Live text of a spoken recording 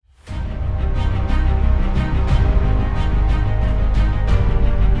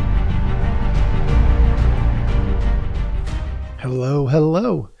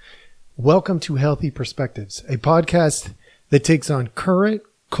Hello. Welcome to Healthy Perspectives, a podcast that takes on current,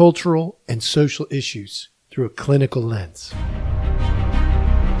 cultural, and social issues through a clinical lens.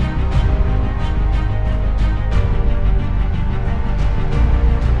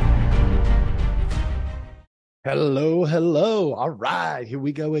 Hello. All right, here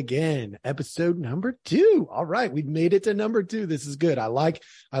we go again. Episode number 2. All right, we've made it to number 2. This is good. I like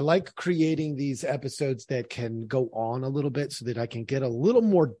creating these episodes that can go on a little bit so that I can get a little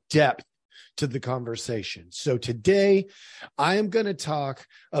more depth to the conversation. So today I am going to talk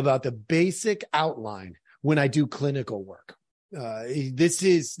about the basic outline when I do clinical work. This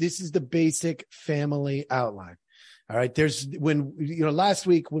is the basic family outline. All right. Last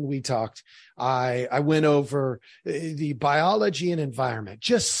week when we talked, I went over the biology and environment,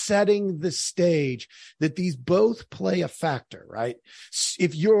 just setting the stage that these both play a factor, right?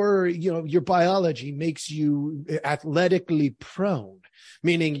 If your biology makes you athletically prone,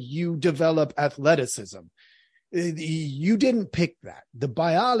 meaning you develop athleticism, you didn't pick that. The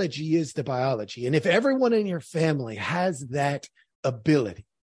biology is the biology. And if everyone in your family has that ability,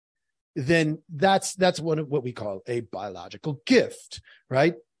 then that's what we call a biological gift,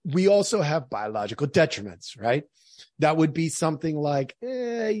 right? We also have biological detriments, right? That would be something like,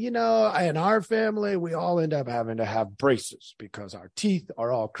 in our family, we all end up having to have braces because our teeth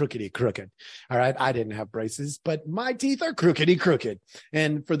are all crooked. All right. I didn't have braces, but my teeth are crooked.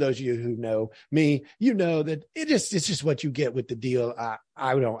 And for those of you who know me, you know that it's just what you get with the deal.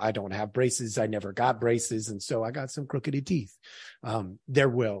 I don't have braces. I never got braces. And so I got some crooked teeth. They're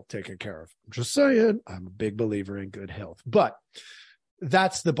well taken care of. I'm just saying, I'm a big believer in good health, but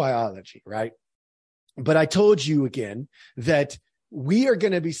that's the biology, right? But I told you again that we are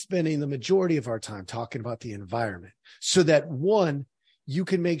going to be spending the majority of our time talking about the environment so that, one, you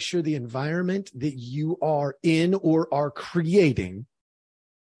can make sure the environment that you are in or are creating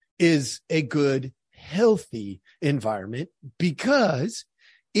is a good, healthy environment, because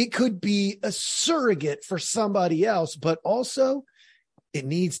it could be a surrogate for somebody else, but also it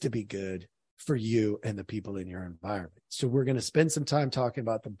needs to be good for you and the people in your environment. So we're going to spend some time talking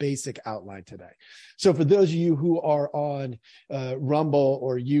about the basic outline today. So for those of you who are on Rumble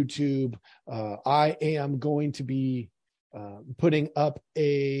or YouTube, I am going to be putting up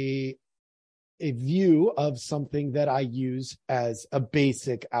a view of something that I use as a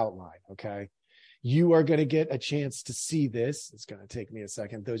basic outline. Okay. You are going to get a chance to see this. It's going to take me a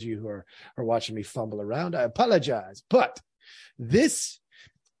second. Those of you who are watching me fumble around, I apologize, but this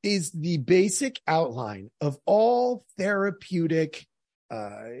is the basic outline of all therapeutic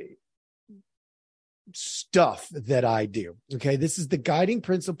stuff that I do. Okay. This is the guiding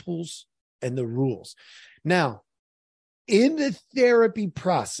principles and the rules. Now, in the therapy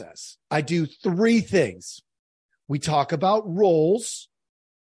process, I do 3 things. We talk about roles,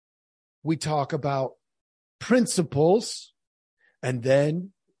 we talk about principles, and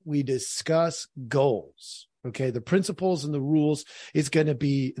then we discuss goals. Okay, the principles and the rules is going to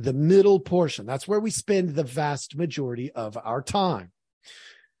be the middle portion. That's where we spend the vast majority of our time.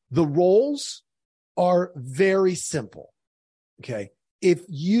 The roles are very simple. Okay, if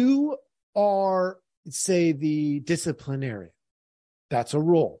you are, say, the disciplinarian, that's a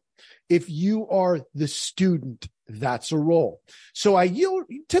role. If you are the student, that's a role. So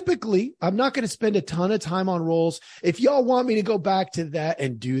typically, I'm not going to spend a ton of time on roles. If y'all want me to go back to that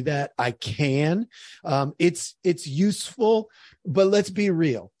and do that, I can. It's useful, but let's be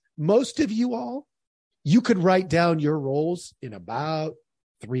real. Most of you could write down your roles in about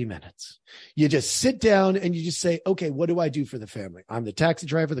 3 minutes. You just sit down and you just say, okay, what do I do for the family? I'm the taxi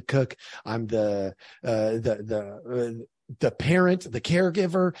driver, the cook. I'm the parent, the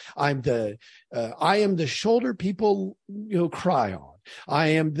caregiver. I am the shoulder people, cry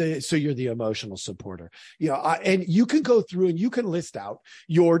on. So you're the emotional supporter. And you can go through and you can list out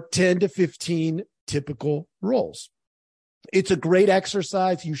your 10 to 15 typical roles. It's a great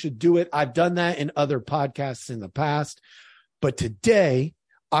exercise. You should do it. I've done that in other podcasts in the past, but today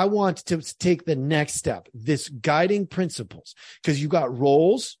I want to take the next step, this guiding principles, because you got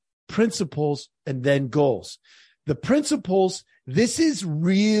roles, principles, and then goals. The principles, this is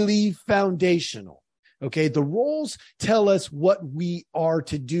really foundational. Okay. The roles tell us what we are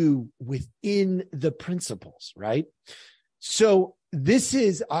to do within the principles, right? So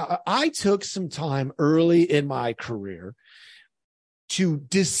I took some time early in my career to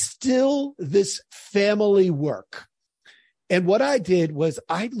distill this family work. And what I did was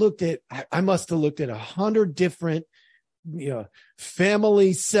I must have looked at 100 different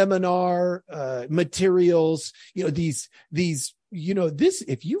family seminar materials, these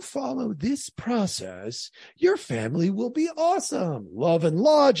if you follow this process, your family will be awesome. Love and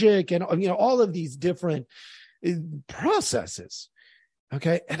logic and, all of these different processes.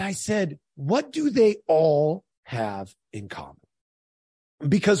 Okay. And I said, what do they all have in common?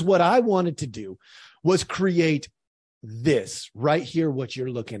 Because what I wanted to do was create this right here, what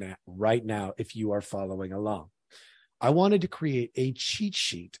you're looking at right now, if you are following along. I wanted to create a cheat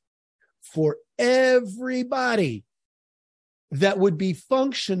sheet for everybody that would be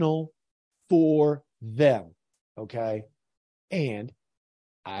functional for them. Okay. And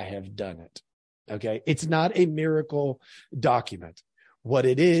I have done it. Okay. It's not a miracle document. What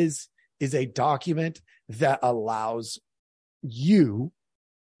it is a document that allows you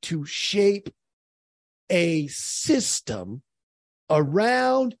to shape a system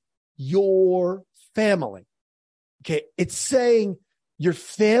around your family. Okay. It's saying your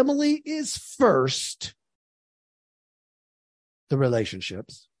family is first, the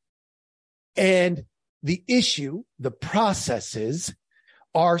relationships, and the issue, the processes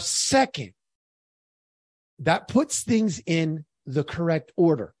are second. That puts things in the correct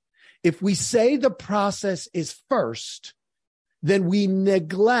order. If we say the process is first, then we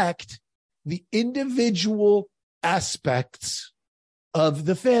neglect the individual aspects of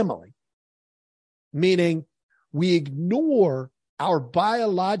the family, meaning we ignore our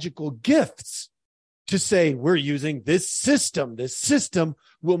biological gifts to say we're using this system. This system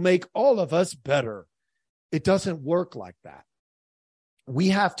will make all of us better. It doesn't work like that. We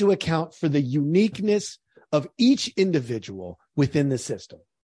have to account for the uniqueness of each individual within the system.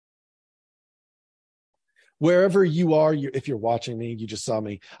 Wherever you are, if you're watching me, you just saw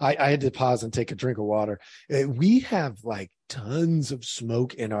me. I had to pause and take a drink of water. We have like tons of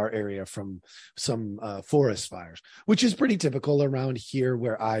smoke in our area from some forest fires, which is pretty typical around here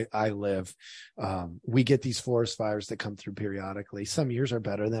where I live. We get these forest fires that come through periodically. Some years are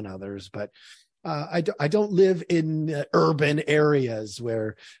better than others, but I don't live in urban areas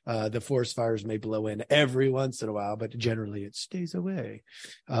where the forest fires may blow in every once in a while, but generally it stays away.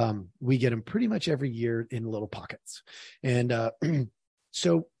 We get them pretty much every year in little pockets. And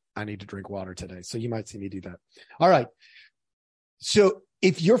so I need to drink water today. So you might see me do that. All right. So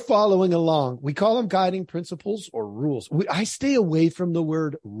if you're following along, we call them guiding principles or rules. I stay away from the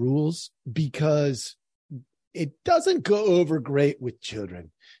word rules because it doesn't go over great with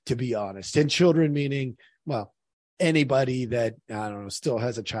children, to be honest. And children meaning, well, anybody that, I don't know, still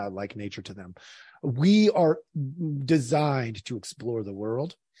has a childlike nature to them. We are designed to explore the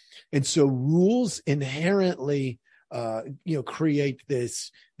world. And so rules inherently, create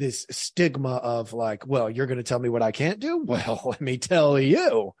this stigma of like, well, you're going to tell me what I can't do? Well, let me tell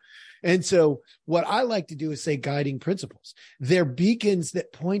you. And so what I like to do is say guiding principles. They're beacons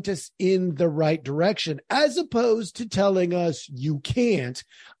that point us in the right direction, as opposed to telling us you can't.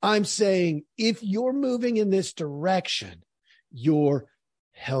 I'm saying if you're moving in this direction, you're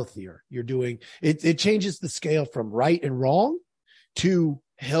healthier. You're doing it. It changes the scale from right and wrong to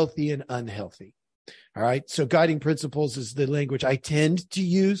healthy and unhealthy. All right. So guiding principles is the language I tend to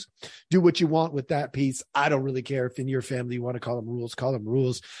use. Do what you want with that piece. I don't really care if in your family you want to call them rules, call them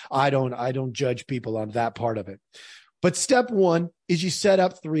rules. I don't judge people on that part of it. But step one is you set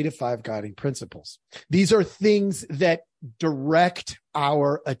up 3 to 5 guiding principles. These are things that direct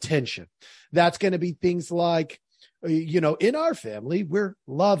our attention. That's going to be things like, in our family, we're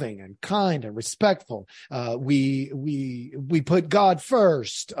loving and kind and respectful. We put God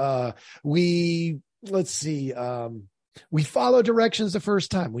first. We follow directions the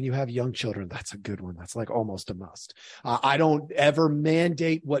first time. When you have young children, that's a good one. That's like almost a must. I don't ever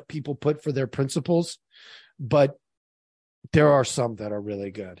mandate what people put for their principles, but there are some that are really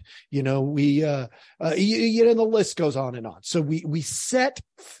good. The list goes on and on. So we set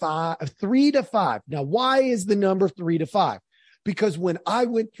 3 to 5. Now, why is the number 3 to 5? Because when I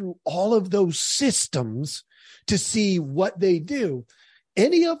went through all of those systems to see what they do,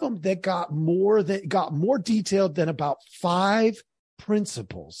 any of them that got more detailed than about 5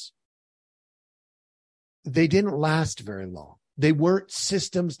 principles, they didn't last very long. They weren't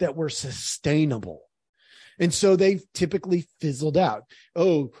systems that were sustainable. And so they typically fizzled out.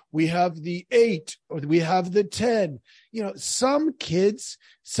 Oh, we have the 8 or we have the 10. Some kids,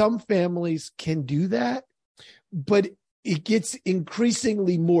 some families can do that, but it gets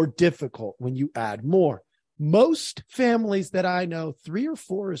increasingly more difficult when you add more. Most families that I know, 3 or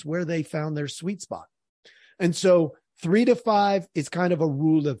 4 is where they found their sweet spot. And so 3 to 5 is kind of a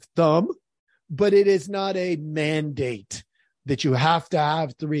rule of thumb, but it is not a mandate that you have to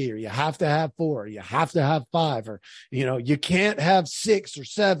have 3 or you have to have 4 or you have to have 5 or, you can't have 6 or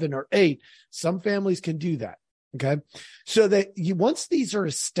 7 or 8. Some families can do that. Okay. So that once these are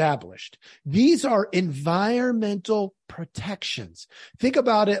established, these are environmental protections. Think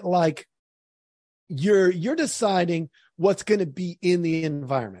about it like you're deciding what's going to be in the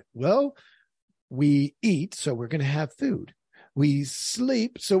environment. Well, we eat, so we're going to have food. We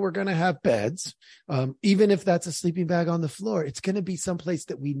sleep, so we're going to have beds. Even if that's a sleeping bag on the floor, it's going to be someplace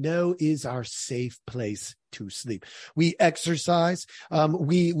that we know is our safe place to sleep. We exercise.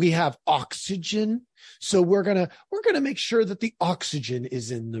 We have oxygen, so we're gonna make sure that the oxygen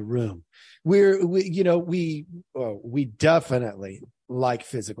is in the room. We definitely like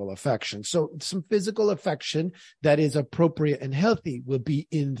physical affection. So some physical affection that is appropriate and healthy will be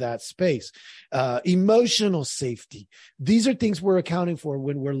in that space. Emotional safety. These are things we're accounting for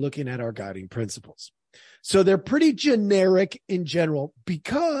when we're looking at our guiding principles. So they're pretty generic in general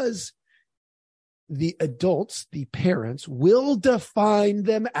because the adults, the parents, will define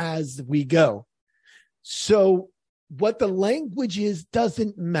them as we go. So what the language is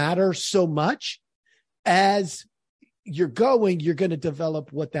doesn't matter so much as you're going to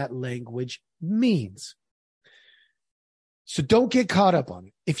develop what that language means. So don't get caught up on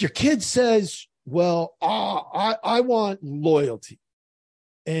it. If your kid says, well, I want loyalty,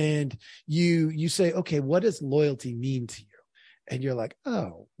 and you say, okay, what does loyalty mean to you? And you're like,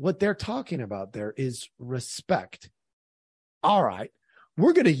 oh, what they're talking about there is respect. All right,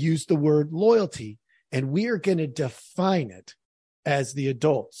 we're going to use the word loyalty, and we are going to define it as the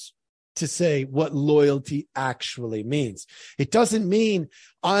adults to say what loyalty actually means. It doesn't mean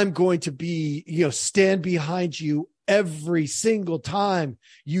I'm going to be, stand behind you every single time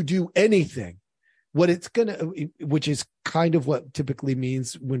you do anything. What it's which is kind of what typically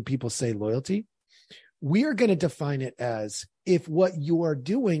means when people say loyalty, we are going to define it as if what you are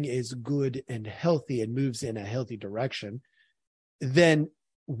doing is good and healthy and moves in a healthy direction, then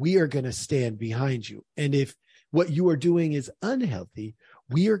we are going to stand behind you. And if what you are doing is unhealthy,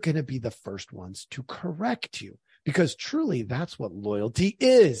 we are going to be the first ones to correct you, because truly that's what loyalty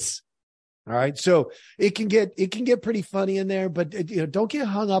is. All right. So it can get pretty funny in there, but don't get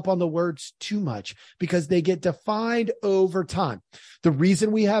hung up on the words too much because they get defined over time. The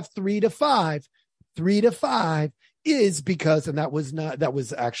reason we have 3 to 5 is because, and that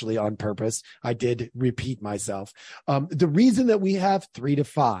was actually on purpose. I did repeat myself. The reason that we have 3 to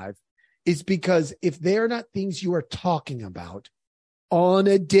 5 is because if they're not things you are talking about on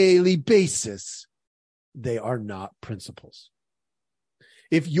a daily basis, they are not principles.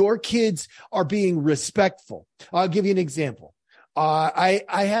 If your kids are being respectful, I'll give you an example. I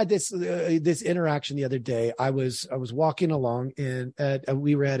had this interaction the other day. I was walking along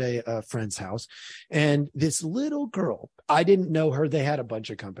we were at a friend's house, and this little girl, I didn't know her. They had a bunch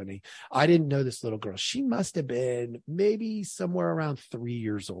of company. I didn't know this little girl. She must have been maybe somewhere around 3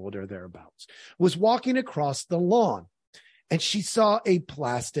 years old or thereabouts, was walking across the lawn, and she saw a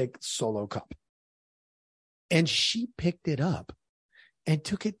plastic Solo cup, and she picked it up and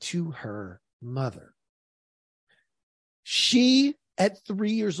took it to her mother. She, at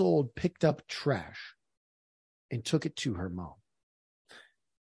 3 years old, picked up trash and took it to her mom.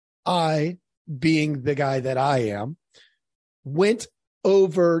 I, being the guy that I am, went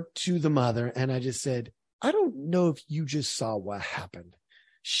over to the mother and I just said, I don't know if you just saw what happened.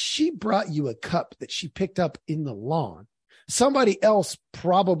 She brought you a cup that she picked up in the lawn. Somebody else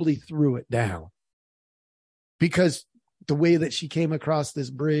probably threw it down because the way that she came across this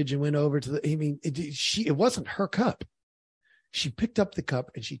bridge and went over to it wasn't her cup. She picked up the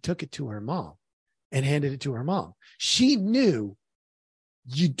cup and she took it to her mom and handed it to her mom. She knew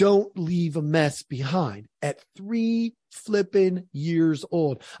you don't leave a mess behind at 3 flipping years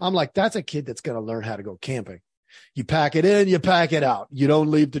old. I'm like, that's a kid that's going to learn how to go camping. You pack it in, you pack it out. You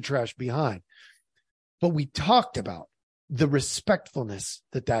don't leave the trash behind. But we talked about the respectfulness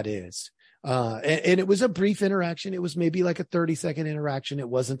that is. And it was a brief interaction. It was maybe like a 30-second interaction. It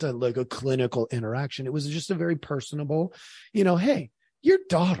wasn't like a clinical interaction. It was just a very personable, hey, your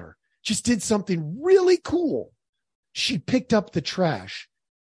daughter just did something really cool. She picked up the trash.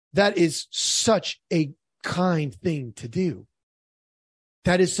 That is such a kind thing to do.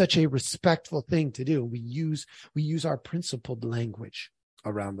 That is such a respectful thing to do. We use our principled language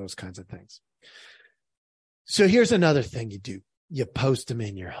around those kinds of things. So here's another thing you do. You post them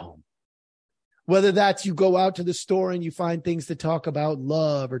in your home. Whether that's you go out to the store and you find things to talk about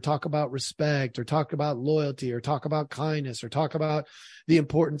love or talk about respect or talk about loyalty or talk about kindness or talk about the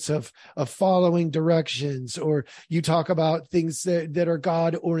importance of following directions, or you talk about things that are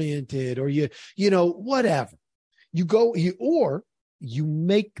God oriented, or whatever. Or you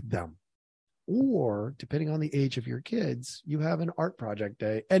make them, or depending on the age of your kids, you have an art project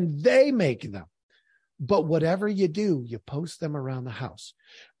day and they make them. But whatever you do, you post them around the house.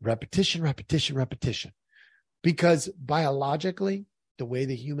 Repetition, repetition, repetition. Because biologically, the way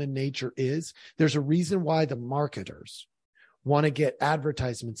the human nature is, there's a reason why the marketers want to get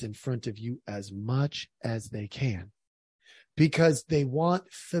advertisements in front of you as much as they can, because they want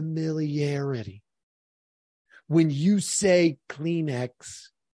familiarity. When you say Kleenex,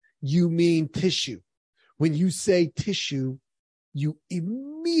 you mean tissue. When you say tissue, you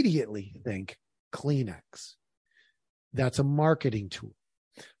immediately think Kleenex. That's a marketing tool.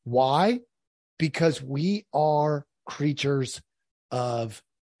 Why? Because we are creatures of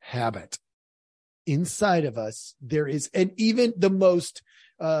habit. Inside of us, there is, and even the most,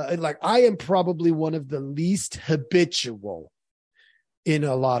 I am probably one of the least habitual in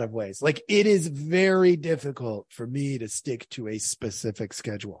a lot of ways. Like, it is very difficult for me to stick to a specific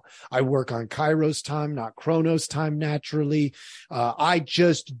schedule. I work on Kairos time, not Chronos time, naturally. I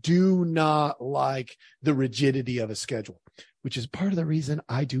just do not like the rigidity of a schedule, which is part of the reason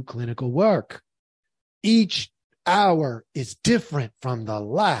I do clinical work. Each hour is different from the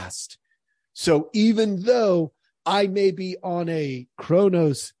last. So even though I may be on a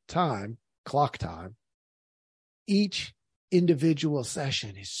Chronos time, clock time, each individual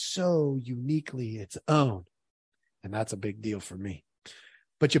session is so uniquely its own. And that's a big deal for me.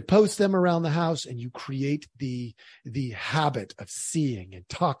 But you post them around the house and you create the habit of seeing and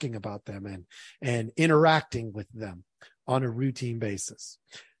talking about them and interacting with them on a routine basis.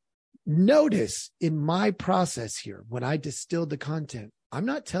 Notice in my process here, when I distilled the content, I'm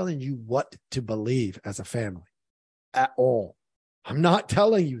not telling you what to believe as a family at all. I'm not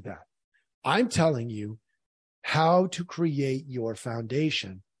telling you that. I'm telling you how to create your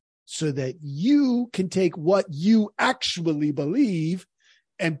foundation so that you can take what you actually believe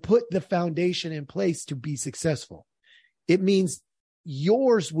and put the foundation in place to be successful. It means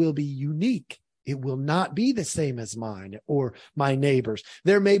yours will be unique. It will not be the same as mine or my neighbors.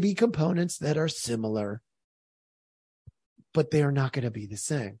 There may be components that are similar, but they are not going to be the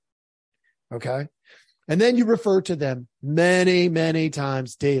same. Okay? And then you refer to them many, many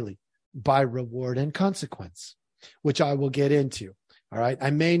times daily by reward and consequence, which I will get into. All right. I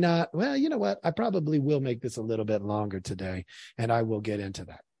may not, well, you know what? I probably will make this a little bit longer today, and I will get into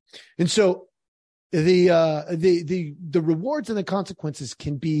that. And so the rewards and the consequences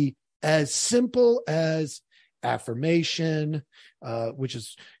can be as simple as affirmation, which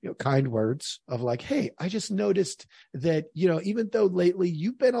is, kind words of like, hey, I just noticed that, even though lately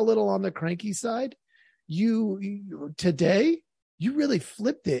you've been a little on the cranky side, today you really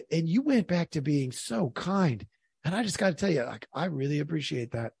flipped it and you went back to being so kind. And I just got to tell you, like, I really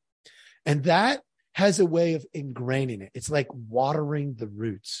appreciate that. And that has a way of ingraining it. It's like watering the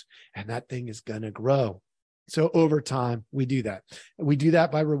roots, and that thing is going to grow. So over time, we do that. We do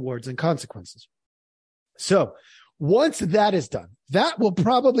that by rewards and consequences. So once that is done, that will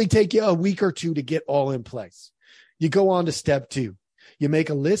probably take you a week or two to get all in place. You go on to step 2. You make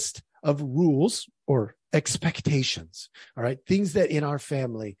a list of rules or expectations. All right. Things that in our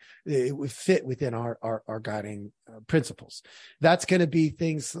family fit within our guiding principles. That's going to be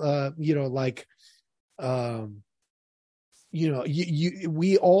things, we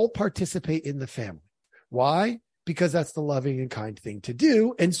all participate in the family. Why? Because that's the loving and kind thing to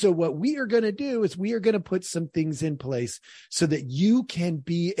do. And so what we are going to do is we are going to put some things in place so that you can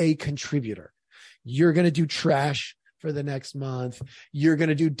be a contributor. You're going to do trash for the next month. You're going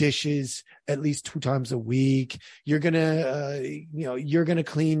to do dishes at least 2 times a week. You're going to, you're going to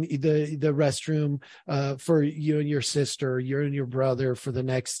clean the restroom for you and your sister, you and your brother for the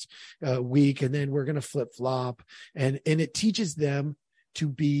next week. And then we're going to flip flop. And it teaches them to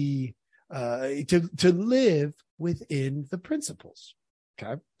be, to live within the principles.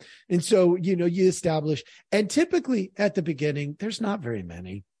 Okay. And so, you establish, and typically at the beginning, there's not very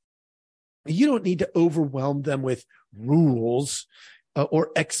many. You don't need to overwhelm them with rules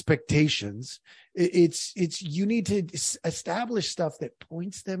or expectations. It's you need to establish stuff that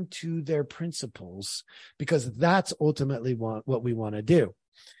points them to their principles, because that's ultimately what we want to do.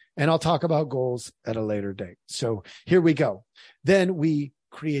 And I'll talk about goals at a later date. So here we go. Then we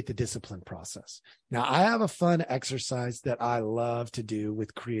create the discipline process. Now, I have a fun exercise that I love to do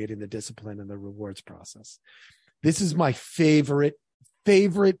with creating the discipline and the rewards process. This is my favorite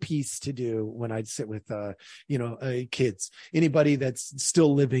piece to do when I'd sit with, kids, anybody that's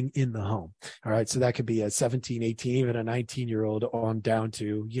still living in the home. All right. So that could be a 17, 18, even a 19-year-old on down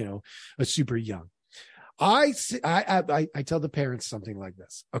to, a super young. I tell the parents something like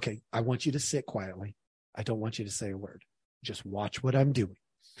this. Okay. I want you to sit quietly. I don't want you to say a word. Just watch what I'm doing.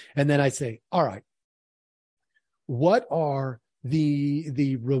 And then I say, all right, what are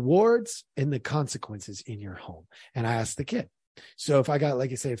the rewards and the consequences in your home. And I asked the kid. So if I got,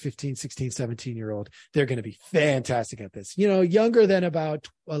 like I say, a 15, 16, 17-year-old, they're going to be fantastic at this. Younger than about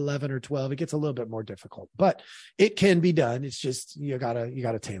 11 or 12, it gets a little bit more difficult, but it can be done. It's just, you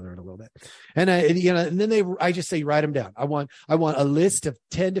gotta tailor it a little bit. And I just say, write them down. I want a list of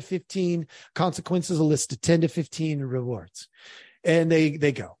 10 to 15 consequences, a list of 10 to 15 rewards. And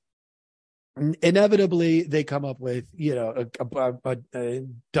they go. Inevitably, they come up with, a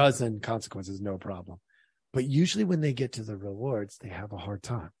dozen consequences, no problem. But usually when they get to the rewards, they have a hard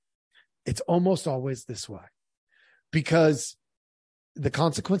time. It's almost always this way because the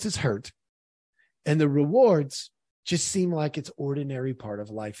consequences hurt and the rewards just seem like it's ordinary part of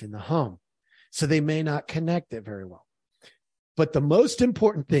life in the home. So they may not connect it very well. But the most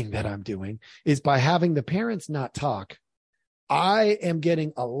important thing that I'm doing is by having the parents not talk, I am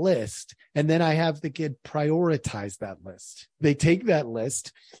getting a list, and then I have the kid prioritize that list. They take that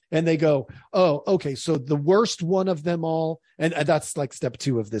list and they go, oh, okay, so the worst one of them all, and that's like step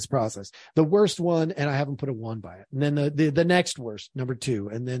 2 of this process. The worst one, and I haven't put a 1 by it. And then the next worst, number 2,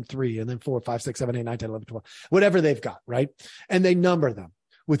 and then 3, and then 4, 5, 6, 7, 8, 9, 10, 11, 12, whatever they've got, right? And they number them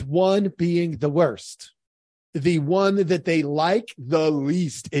with 1 being the worst. The one that they like the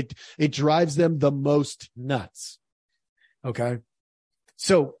least. It drives them the most nuts. Okay.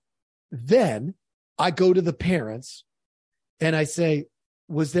 So then I go to the parents and I say,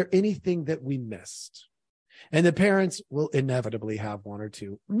 was there anything that we missed? And the parents will inevitably have 1 or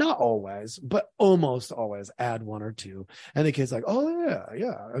 2, not always, but almost always add 1 or 2. And the kid's like, oh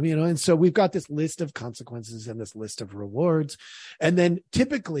yeah. And so we've got this list of consequences and this list of rewards. And then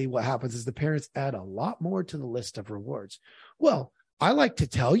typically what happens is the parents add a lot more to the list of rewards. Well, I like to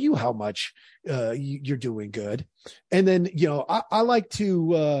tell you how much you're doing good. And then, I like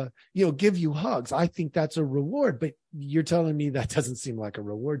to, give you hugs. I think that's a reward, but you're telling me that doesn't seem like a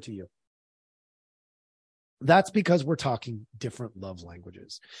reward to you. That's because we're talking different love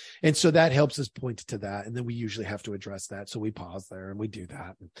languages. And so that helps us point to that. And then we usually have to address that. So we pause there and we do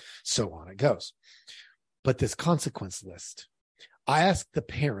that and so on it goes. But this consequence list, I ask the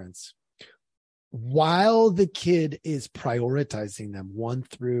parents, while the kid is prioritizing them 1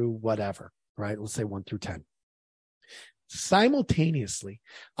 through whatever, right? Let's say 1 through 10. Simultaneously,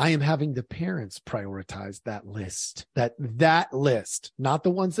 I am having the parents prioritize that list, that list, not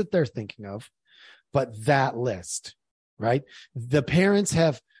the ones that they're thinking of, but that list, right? The parents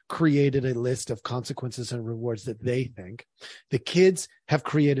have created a list of consequences and rewards that they think. The kids have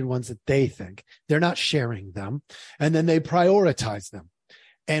created ones that they think. They're not sharing them. And then they prioritize them.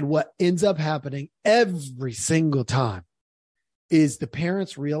 And what ends up happening every single time is the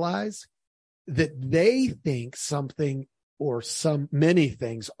parents realize that they think something or many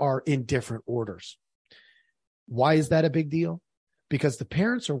things are in different orders. Why is that a big deal? Because the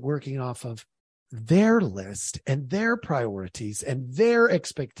parents are working off of their list and their priorities and their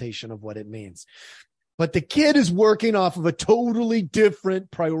expectation of what it means. But the kid is working off of a totally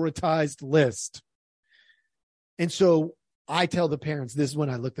different prioritized list. And so I tell the parents, this is when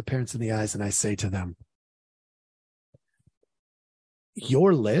I look the parents in the eyes and I say to them,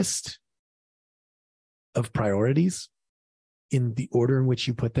 your list of priorities in the order in which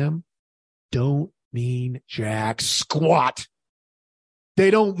you put them don't mean jack squat.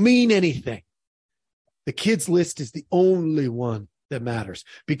 They don't mean anything. The kid's list is the only one that matters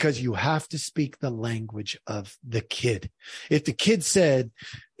because you have to speak the language of the kid. If the kid said,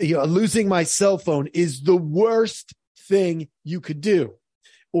 losing my cell phone is the worst thing you could do.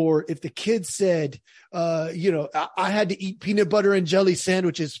 Or if the kid said, I had to eat peanut butter and jelly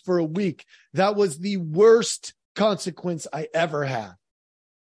sandwiches for a week. That was the worst consequence I ever had.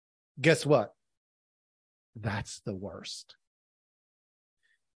 Guess what? That's the worst.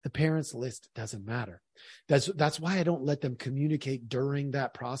 The parents' list doesn't matter. That's why I don't let them communicate during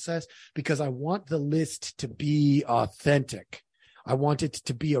that process, because I want the list to be authentic. I want it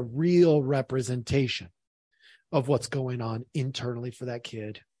to be a real representation of what's going on internally for that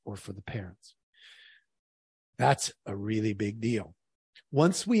kid or for the parents. That's a really big deal.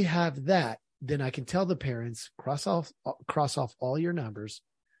 Once we have that, then I can tell the parents, cross off all your numbers,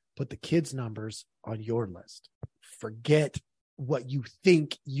 put the kids' numbers on your list. Forget what you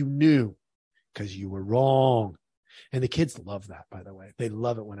think you knew, because you were wrong. And the kids love that, by the way. They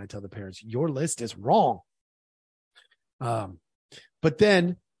love it when I tell the parents, your list is wrong. But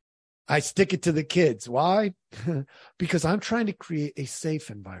then I stick it to the kids. Why? Because I'm trying to create a safe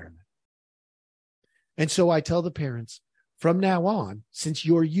environment. And so I tell the parents, from now on, since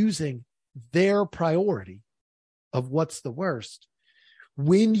you're using their priority of what's the worst,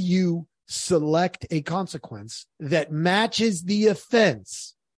 when you select a consequence that matches the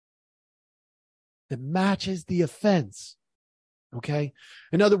offense. Okay.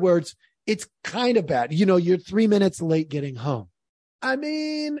 In other words, it's kind of bad. You're 3 minutes late getting home. I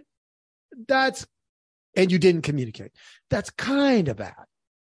mean, and you didn't communicate. That's kind of bad.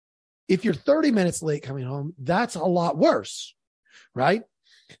 If you're 30 minutes late coming home, that's a lot worse, right?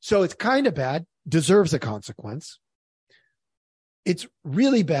 So it's kind of bad, deserves a consequence. It's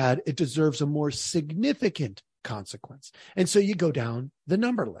really bad. It deserves a more significant consequence. And so you go down the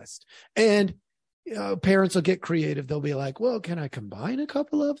number list, and parents will get creative. They'll be like, well, can I combine a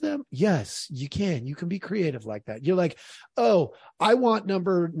couple of them? Yes, you can. You can be creative like that. You're like, oh, I want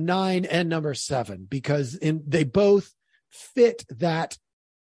number 9 and number 7 because they both fit that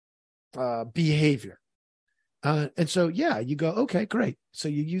behavior. And so, you go, okay, great. So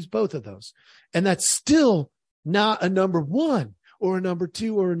you use both of those. And that's still not a number 1 or a number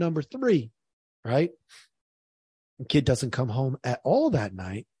 2 or a number 3, right? The kid doesn't come home at all that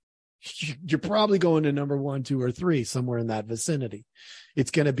night. You're probably going to number 1, 2, or 3, somewhere in that vicinity.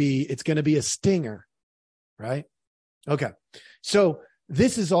 It's going to be a stinger, right? Okay. So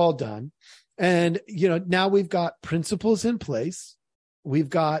this is all done. And, now we've got principles in place. We've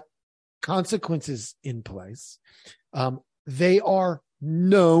got consequences in place. They are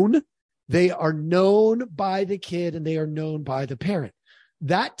known. They are known by the kid and they are known by the parent.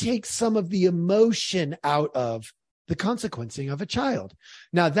 That takes some of the emotion out of the consequencing of a child.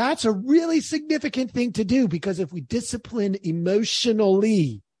 Now, that's a really significant thing to do, because if we discipline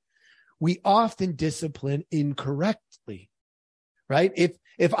emotionally, we often discipline incorrectly, right?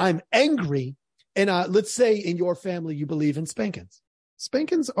 If I'm angry, and let's say in your family you believe in spankings.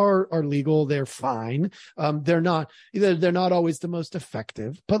 Spankings are legal. They're fine. They're not always the most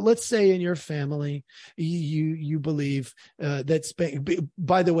effective, but let's say in your family, you believe, that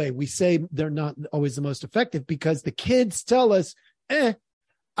by the way, we say they're not always the most effective because the kids tell us, I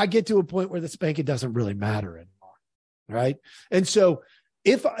get to a point where the spanking doesn't really matter anymore. Right. And so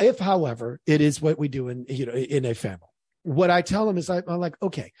if however, it is what we do in a family, what I tell them is I'm like,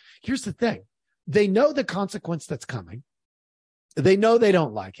 okay, here's the thing. They know the consequence that's coming. They know they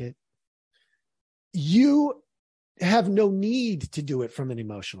don't like it. You have no need to do it from an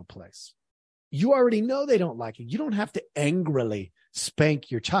emotional place. You already know they don't like it. You don't have to angrily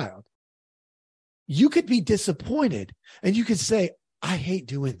spank your child. You could be disappointed and you could say, I hate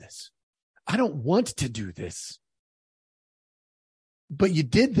doing this. I don't want to do this. But you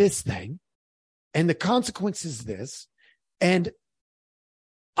did this thing and the consequence is this. And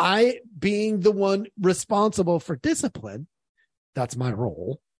I, being the one responsible for discipline, that's my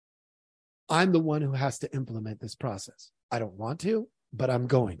role. I'm the one who has to implement this process. I don't want to, but I'm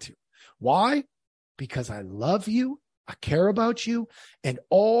going to. Why? Because I love you, I care about you, and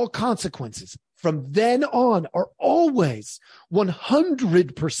all consequences from then on are always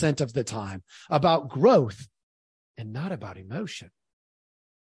 100% of the time about growth and not about emotion.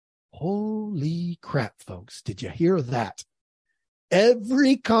 Holy crap, folks. Did you hear that?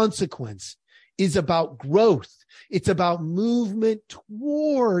 Every consequence is about growth. It's about movement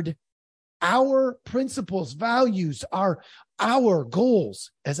toward our principles, values, our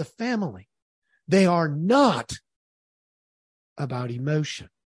goals as a family. They are not about emotion.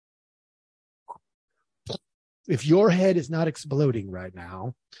 If your head is not exploding right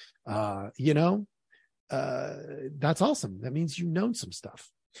now, that's awesome. That means you've known some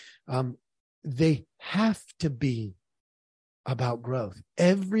stuff. They have to be about growth.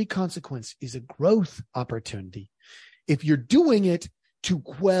 Every consequence is a growth opportunity. If you're doing it to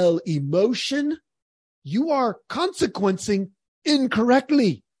quell emotion, you are consequencing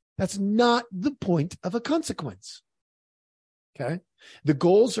incorrectly. That's not the point of a consequence. Okay. The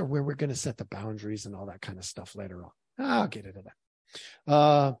goals are where we're going to set the boundaries and all that kind of stuff later on. I'll get into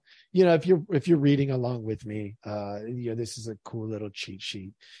that. If you're reading along with me, this is a cool little cheat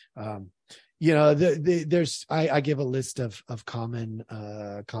sheet. I give a list of common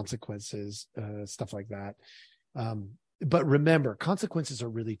consequences, stuff like that. But remember, consequences are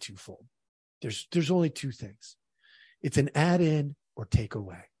really twofold. There's only two things. It's an add in or take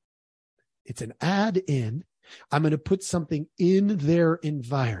away. It's an add in. I'm going to put something in their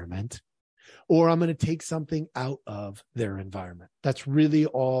environment, or I'm going to take something out of their environment. That's really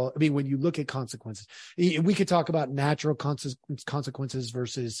all. I mean, when you look at consequences, we could talk about natural consequences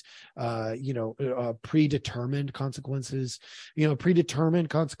versus, predetermined consequences. Predetermined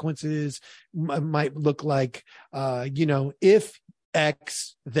consequences might look like, if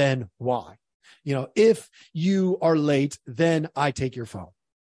X, then Y. If you are late, then I take your phone.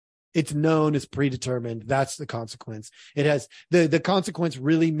 It's known, it's predetermined. That's the consequence. It has the consequence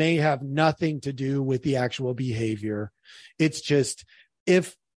really may have nothing to do with the actual behavior. It's just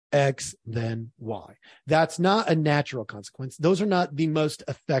if X, then Y. That's not a natural consequence. Those are not the most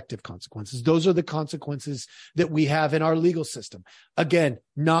effective consequences. Those are the consequences that we have in our legal system. Again,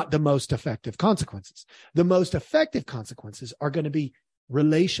 not the most effective consequences. The most effective consequences are going to be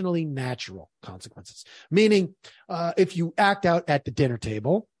relationally natural consequences, meaning if you act out at the dinner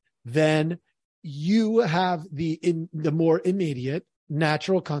table, then you have the more immediate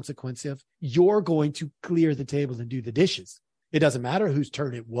natural consequence of you're going to clear the table and do the dishes. It doesn't matter whose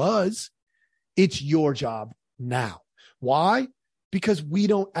turn it was. It's your job now. Why? Because we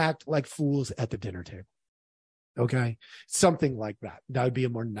don't act like fools at the dinner table. Okay. Something like that. That would be a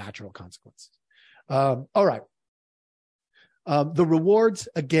more natural consequence. All right. The rewards,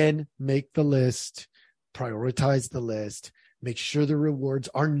 again, make the list, prioritize the list, make sure the rewards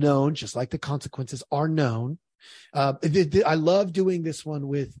are known, just like the consequences are known. I love doing this one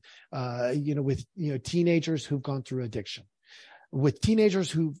with teenagers who've gone through addiction. With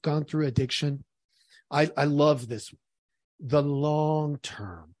teenagers who've gone through addiction, I love this, the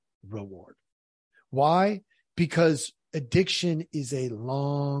long-term reward. Why? Because addiction is a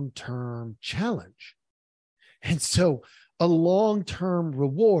long-term challenge. And so a long-term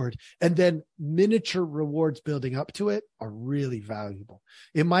reward and then miniature rewards building up to it are really valuable.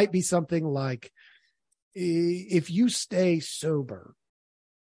 It might be something like if you stay sober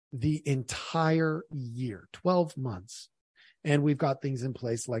the entire year, 12 months, and we've got things in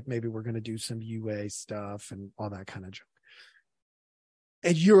place like maybe we're going to do some UA stuff and all that kind of junk,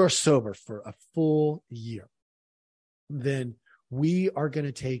 and you're sober for a full year, then we are going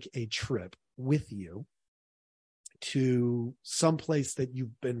to take a trip with you to some place that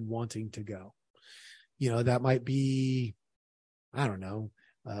you've been wanting to go. That might be, I don't know,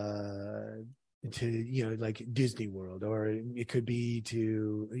 to, like Disney World, or it could be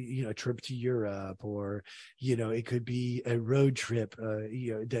to, a trip to Europe, or, it could be a road trip,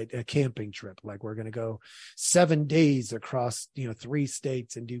 a camping trip. Like we're going to go 7 days across, 3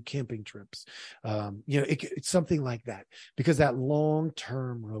 states and do camping trips. It's something like that, because that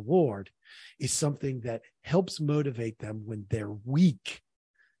long-term reward is something that helps motivate them when they're weak.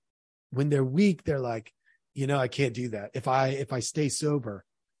 When they're weak, they're like, I can't do that. If I stay sober,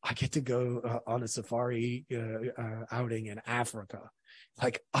 I get to go on a safari outing in Africa.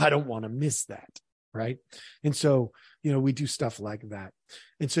 Like, I don't want to miss that. Right. And so, we do stuff like that.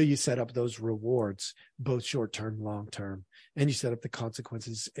 And so you set up those rewards, both short-term, long-term, and you set up the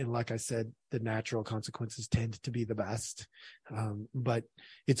consequences. And like I said, the natural consequences tend to be the best. But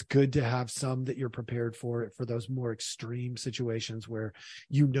it's good to have some that you're prepared for those more extreme situations where,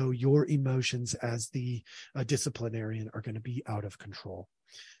 your emotions as the disciplinarian are going to be out of control.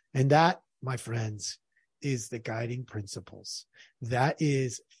 And that, my friends, is the guiding principles. That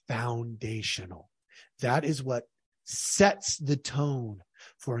is foundational. That is what sets the tone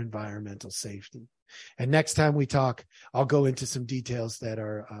for environmental safety. And next time we talk, I'll go into some details that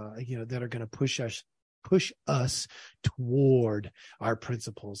are, that are going to push us toward our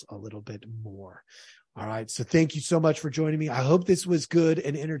principles a little bit more. All right. So thank you so much for joining me. I hope this was good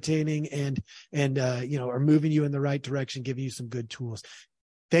and entertaining and are moving you in the right direction, giving you some good tools.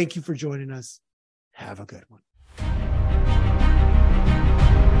 Thank you for joining us. Have a good one.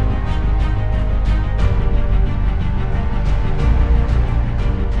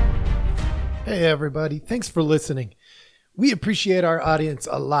 Hey, everybody. Thanks for listening. We appreciate our audience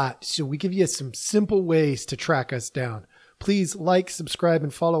a lot, so we give you some simple ways to track us down. Please like, subscribe,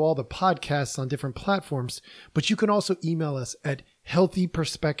 and follow all the podcasts on different platforms, but you can also email us at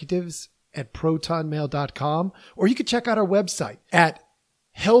healthyperspectives@protonmail.com, or you can check out our website at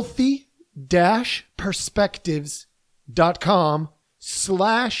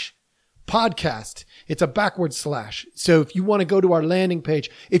healthy-perspectives.com/podcast. It's a backward slash. So if you want to go to our landing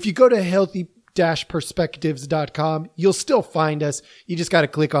page, if you go to healthy-perspectives.com, you'll still find us. You just got to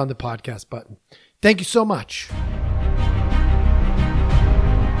click on the podcast button. Thank you so much.